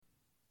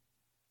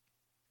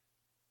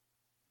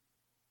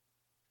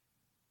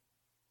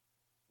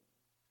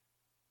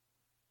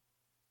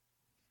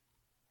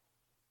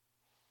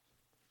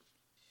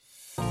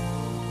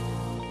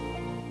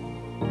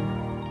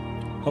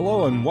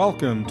Hello and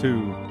welcome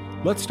to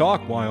Let's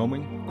Talk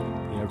Wyoming,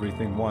 the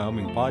Everything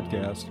Wyoming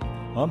podcast.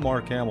 I'm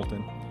Mark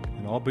Hamilton,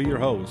 and I'll be your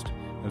host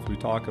as we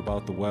talk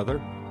about the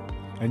weather.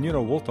 And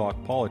we'll talk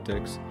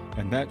politics,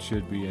 and that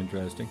should be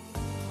interesting.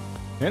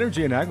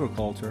 Energy and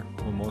agriculture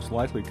will most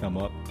likely come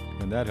up,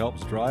 and that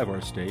helps drive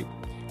our state.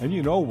 And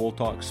we'll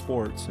talk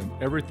sports and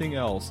everything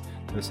else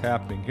that's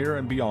happening here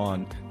and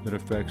beyond that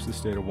affects the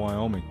state of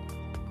Wyoming.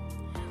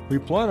 We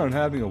plan on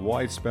having a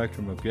wide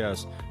spectrum of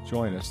guests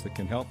join us that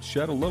can help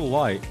shed a little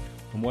light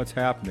on what's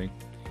happening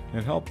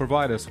and help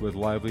provide us with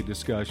lively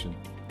discussion.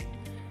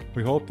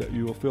 We hope that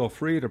you will feel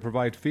free to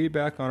provide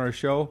feedback on our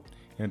show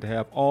and to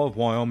have all of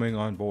Wyoming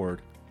on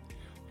board.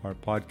 Our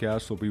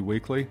podcast will be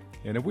weekly,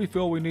 and if we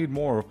feel we need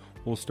more,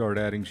 we'll start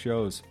adding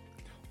shows.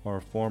 Our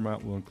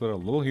format will include a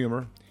little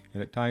humor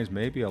and at times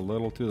maybe a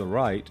little to the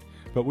right,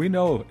 but we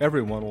know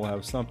everyone will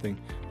have something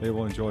they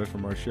will enjoy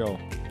from our show.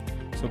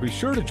 So be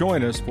sure to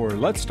join us for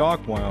Let's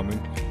Talk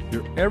Wyoming,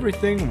 your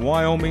Everything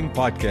Wyoming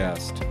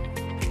podcast.